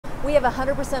We have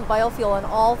 100% biofuel on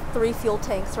all 3 fuel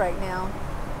tanks right now.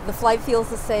 The flight fuel is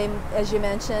the same as you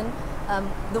mentioned.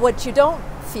 What you don't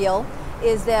feel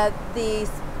is that the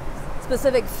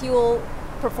specific fuel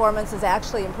performance is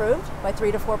actually improved by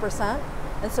 3 to 4%,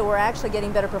 and so we're actually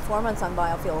getting better performance on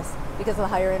biofuels because of the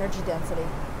higher energy density.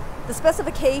 The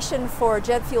specification for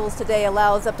jet fuels today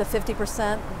allows up to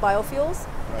 50% biofuels,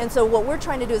 and so what we're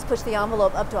trying to do is push the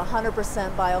envelope up to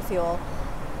 100% biofuel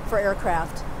for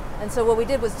aircraft. And so what we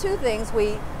did was 2 things.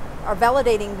 We are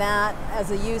validating that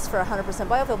as a use for 100%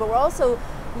 biofuel, but we're also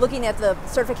looking at the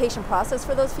certification process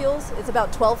for those fuels. It's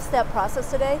about 12-step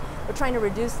process today. We're trying to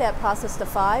reduce that process to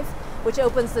 5, which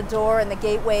opens the door and the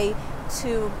gateway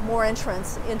to more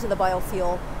entrance into the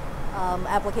biofuel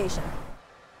application.